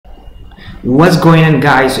What's going on,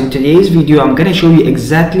 guys? In today's video I'm gonna show you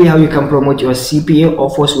exactly how you can promote your CPA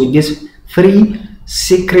offers with this free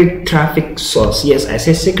secret traffic source. Yes, I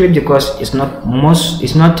say secret because it's not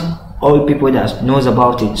all people that knows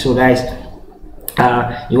about it. So guys,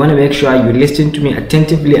 you want to make sure you listen to me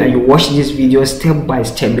attentively and you watch this video step by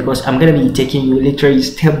step, because I'm gonna be taking you literally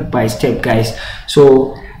step by step, guys.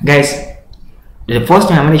 So guys, the first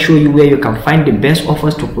thing I'm going to show you where you can find the best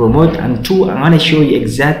offers to promote, and 2, I'm going to show you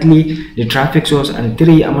exactly the traffic source, and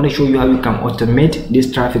 3, I'm going to show you how you can automate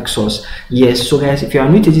this traffic source. Yes, so guys, if you are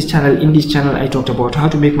new to this channel, in this channel I talked about how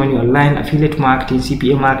to make money online, affiliate marketing,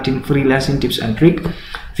 CPA marketing, freelancing tips and tricks.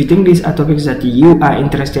 If you think these are topics that you are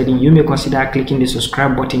interested in, you may consider clicking the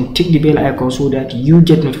subscribe button, tick the bell icon so that you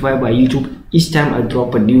get notified by YouTube each time I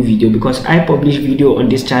drop a new video, because I publish video on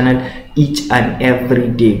this channel each and every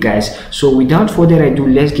day, guys. So without further ado,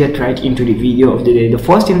 let's get right into the video of the day. The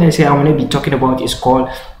first thing I say I want to be talking about is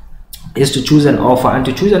to choose an offer. And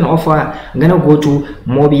to choose an offer, I'm gonna go to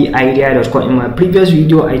Mobidea.com. In my previous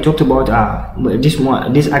video I talked about this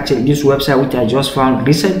website which I just found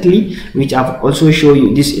recently, which I've also shown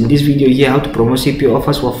you this in this video here, how to promote CPA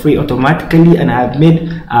offers for free automatically, and I've made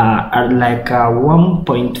like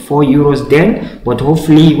 1.4 euros then, but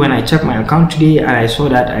hopefully when I check my account today and I saw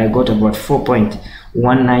that I got about 4.19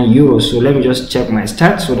 euros. So let me just check my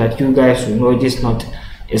stats so that you guys will know this is not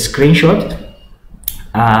a screenshot.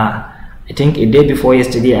 I think a day before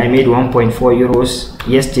yesterday I made 1.4 euros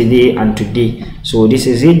yesterday and today. So this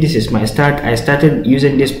is it. This is my start. I started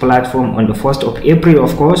using this platform on the 1st of April.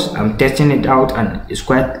 Of course, I'm testing it out and it's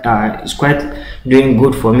quite doing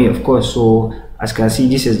good for me, of course. So as you can see,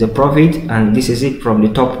 this is the profit, and this is it from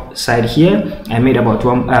the top side here. I made about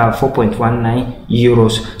 4.19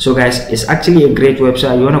 euros. So guys, it's actually a great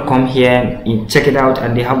website. You want to come here and check it out,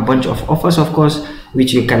 and they have a bunch of offers, of course,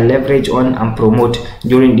 which you can leverage on and promote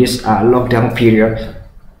during this lockdown period.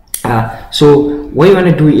 So what you want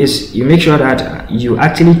to do is you make sure that you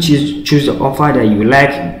actually choose the offer that you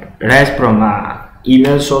like, right from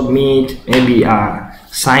email submit, maybe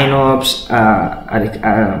sign-ups,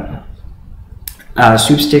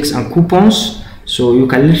 sweepstakes and coupons. So you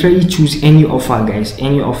can literally choose any offer, guys,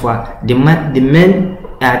 any offer. The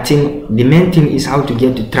main thing is how to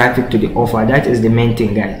get the traffic to the offer. That is the main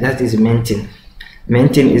thing, guys. That is the main thing. Main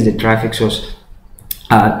thing is the traffic source,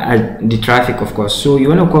 the traffic, of course. So you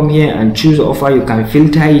want to come here and choose the offer. You can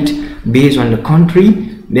filter it based on the country,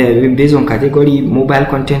 based on category, mobile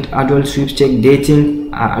content, adult, sweepstakes,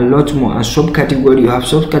 dating, a lot more. And subcategory, you have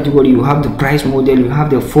subcategory, you have the price model, you have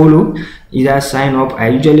the follow, either sign up. I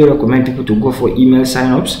usually recommend people to go for email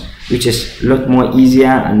sign-ups, which is a lot more easier,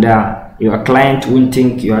 and your client won't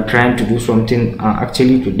think you are trying to do something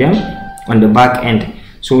actually to them on the back end.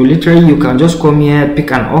 So literally you can just come here,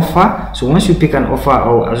 pick an offer. So once you pick an offer,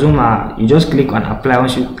 or assume you just click on apply.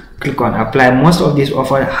 Once you click on apply, most of this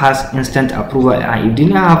offer has instant approval, and if you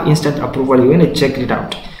didn't have instant approval, you're going to check it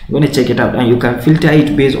out. And you can filter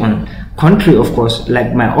it based on country, of course.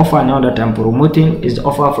 Like my offer now that I'm promoting is the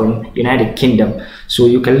offer from United Kingdom. So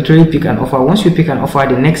you can literally pick an offer. Once you pick an offer,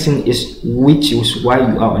 the next thing is, which is why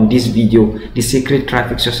you are on this video, the secret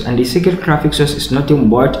traffic source. And the secret traffic source is nothing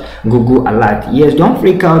but Google Alert. Yes, don't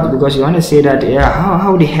freak out, because you want to say that, yeah,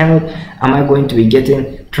 how the hell am I going to be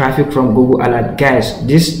getting traffic from Google Alert? Guys,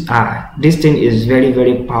 this thing is very,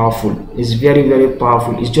 very powerful. It's very, very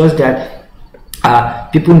powerful. It's just that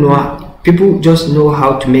people just know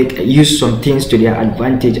how to use some things to their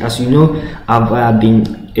advantage. As you know, I've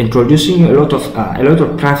been introducing a lot of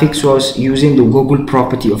traffic source using the Google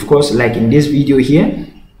property, of course, like in this video here,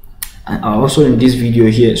 and also in this video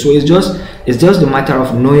here. So it's just the matter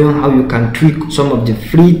of knowing how you can tweak some of the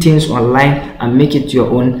free things online and make it your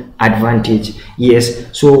own advantage. Yes,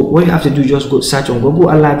 so what you have to do, just go search on Google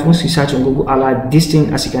Alert. Once you search on Google Alert, this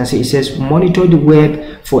thing, as you can see, it says monitor the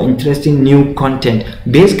web for interesting new content.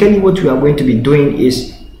 Basically what we are going to be doing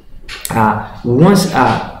is once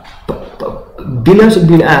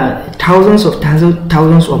thousands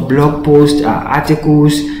of blog posts,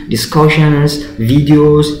 articles, discussions,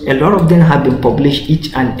 videos, a lot of them have been published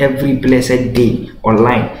each and every blessed day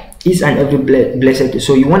online, each and every blessed day.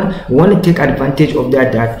 So you want to take advantage of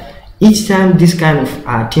that each time this kind of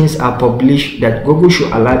things are published, that Google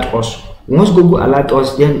should alert us. Once Google alert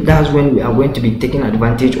us, then that's when we are going to be taking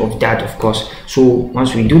advantage of that, of course. So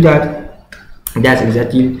once we do that, that's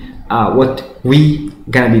exactly what we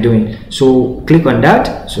gonna be doing. So click on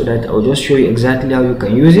that, so that I'll just show you exactly how you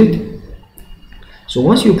can use it. So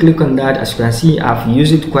once you click on that, as you can see, I've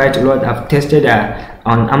used it quite a lot. I've tested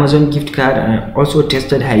on Amazon gift card, and I also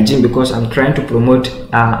tested hygiene, because I'm trying to promote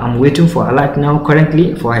I'm waiting for alert now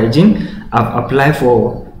currently for hygiene. I've applied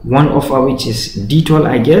for one offer which is detour,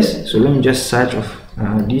 I guess. So let me just search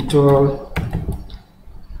of detour.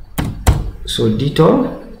 So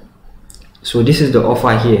detour. So this is the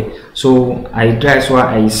offer here. So that's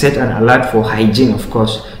why I set an alert for hygiene, of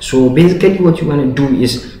course. So basically what you want to do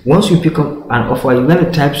is, once you pick up an offer, you're going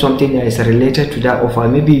to type something that is related to that offer.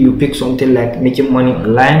 Maybe you pick something like making money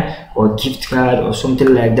online, or gift card, or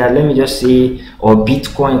something like that. Let me just say, or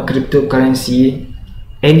Bitcoin, cryptocurrency,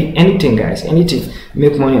 anything guys, anything.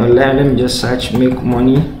 Make money online. Let me just search make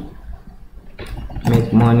money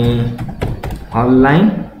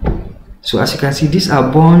online. So as you can see, these are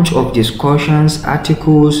a bunch of discussions,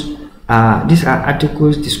 articles. These are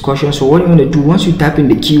articles, discussions. So what you want to do, once you type in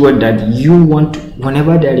the keyword that you want,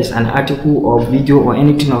 whenever there is an article or video or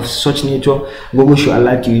anything of such nature, Google should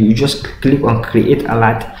alert you. You just click on create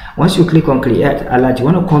alert. Once you click on create alert, you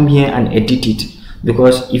want to come here and edit it,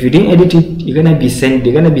 because if you didn't edit it, they're gonna be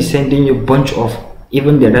sending you a bunch of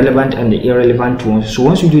even the relevant and the irrelevant ones. So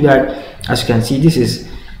once you do that, as you can see, this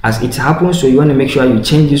is as it happens. So you want to make sure you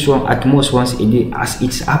change this one at most once a day as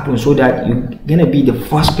it happens, so that you're gonna be the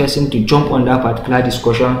first person to jump on that particular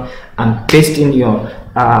discussion and paste in your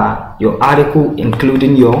article,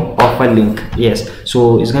 including your offer link. Yes,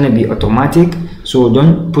 so it's gonna be automatic. So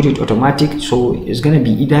don't put it automatic. So it's gonna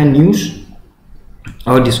be either news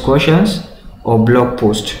or discussions or blog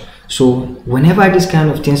post. So whenever these kind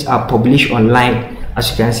of things are published online, as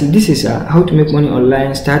you can see, this is how to make money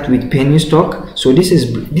online. Start with penny stock. So this is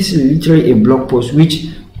literally a blog post, which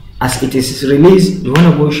as it is released, you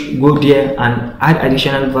want to go there and add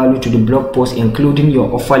additional value to the blog post, including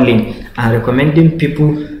your offer link and recommending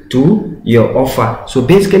people to your offer. So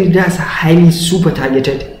basically that's highly super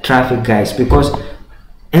targeted traffic guys, because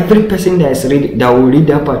every person that will read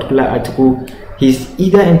that particular article, he's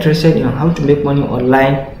either interested in how to make money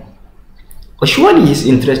online, or surely he's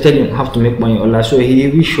interested in how to make money online. So he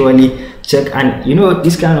will surely check. And you know,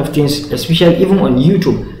 these kind of things, especially even on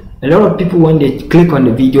YouTube, a lot of people, when they click on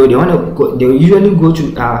the video, they usually go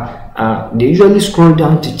to they usually scroll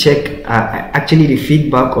down to check actually the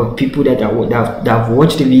feedback of people that have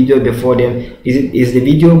watched the video before them. Is the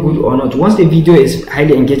video good or not? Once the video is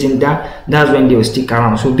highly engaging, that's when they will stick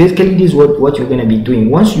around. So basically this is what you're going to be doing.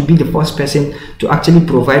 Once you be the first person to actually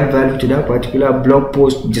provide value to that particular blog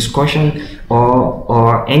post, discussion,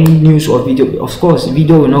 or any news or video, of course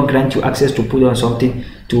video will not grant you access to put on something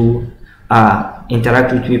to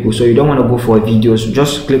interact with people. So you don't want to go for videos.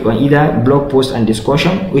 Just click on either blog post and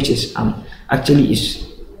discussion, which is actually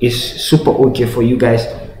is super okay for you guys.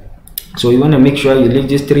 So you want to make sure you leave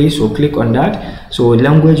these three. So click on that. So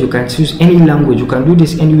language, you can choose any language. You can do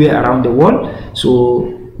this anywhere around the world.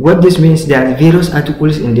 So what this means, there are various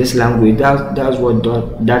articles in this language. That's what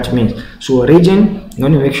that means. So region, you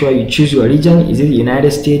want to make sure you choose your region. Is it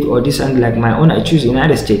United States or this one? Like my own, I choose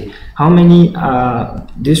United States. How many?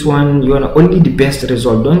 This one, you want only the best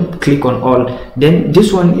result. Don't click on all. Then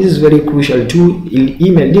this one is very crucial to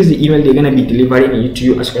email. This is the email they're gonna be delivering it to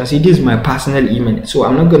you. As you can see, this is my personal email, so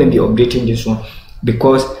I'm not gonna be updating this one,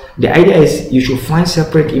 because the idea is you should find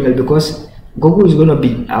separate email, because Google is going to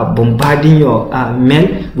be bombarding your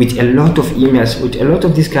mail with a lot of emails, with a lot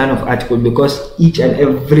of this kind of articles, because each and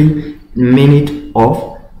every minute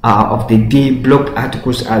of the day blog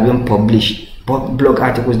articles are being published. Blog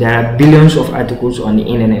articles, there are billions of articles on the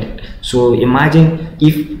internet. So imagine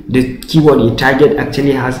if the keyword you target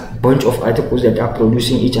actually has a bunch of articles that are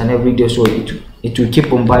producing each and every day. So it will keep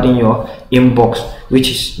bombarding your inbox,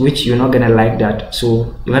 which you're not gonna like that.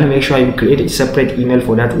 So you want to make sure you create a separate email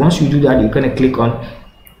for that. Once you do that, you're gonna click on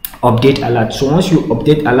update alert. So once you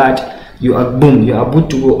update alert, you are good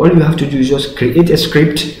to go. All you have to do is just create a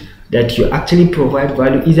script that you actually provide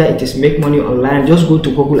value. Either it is make money online, just go to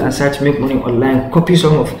Google and search make money online, copy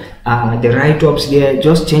some of the write-ups there,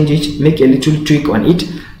 just change it, make a little tweak on it.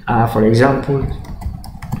 For example,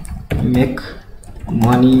 make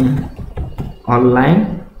money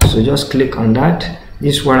online. So just click on that.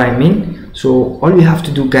 This is what I mean. So all we have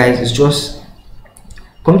to do, guys, is just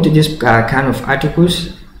come to this kind of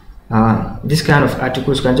articles. This kind of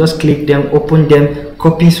articles, can just click them, open them,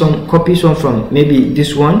 copy some from maybe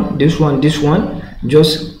this one,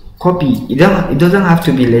 just copy. It doesn't have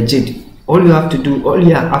to be legit. All you have to do, all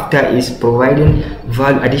you're after is providing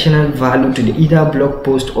additional value to the either blog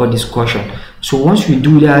post or discussion. So once you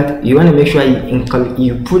do that, you want to make sure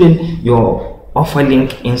you put in your offer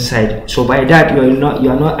link inside. So by that, you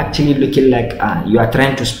are not actually looking like you are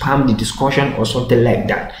trying to spam the discussion or something like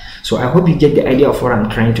that. So I hope you get the idea of what I'm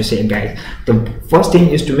trying to say, guys. The first thing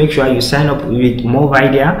is to make sure you sign up with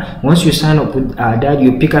Mobidea. Once you sign up with that,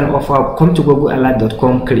 you pick an offer, come to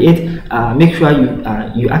googlealert.com, create, make sure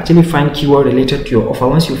you actually find keyword related to your offer.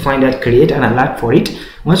 Once you find that, create an alert for it.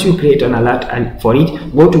 Once you create an alert for it,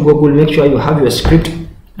 go to Google, make sure you have your script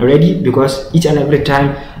ready, because each and every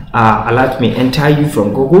time alert may enter you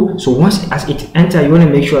from Google. So once as it enter, you want to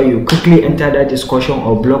make sure you quickly enter that discussion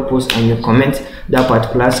or blog post and you comment that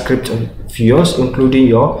particular script of yours, including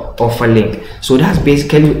your offer link. So that's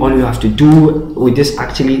basically all you have to do with this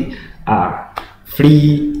actually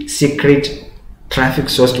free secret traffic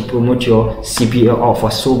source to promote your CPA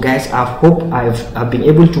offer. So guys, I hope I've been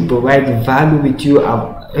able to provide value with you.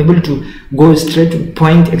 I'm able to go straight to the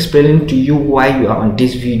point, explaining to you why you are on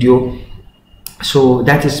this video. So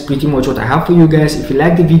that is pretty much what I have for you guys. If you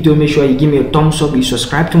like the video, make sure you give me a thumbs up, you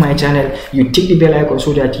subscribe to my channel, you tick the bell icon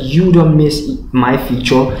so that you don't miss my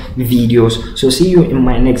future videos. So see you in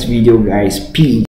my next video, guys. Peace.